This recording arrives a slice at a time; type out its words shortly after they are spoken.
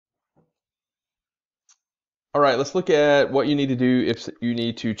All right, let's look at what you need to do if you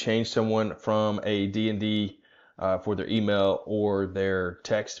need to change someone from a DND for their email or their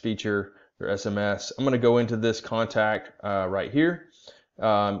text feature, their SMS. I'm going to go into this contact right here.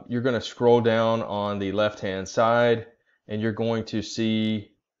 You're going to scroll down on the left-hand side, and you're going to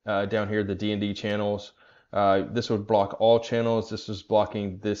see down here the DND channels. This would block all channels. This is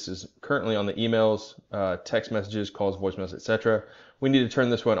blocking. This is currently on the emails, text messages, calls, voicemails, etc. We need to turn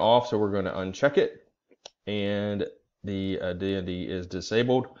this one off, so we're going to uncheck it, and the DND is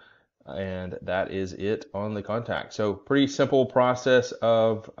disabled, and that is it on the contact. So pretty simple process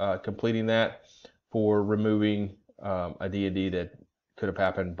of completing that for removing a DND that could have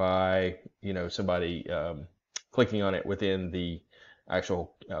happened by somebody clicking on it within the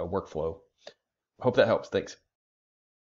actual workflow. Hope that helps. Thanks.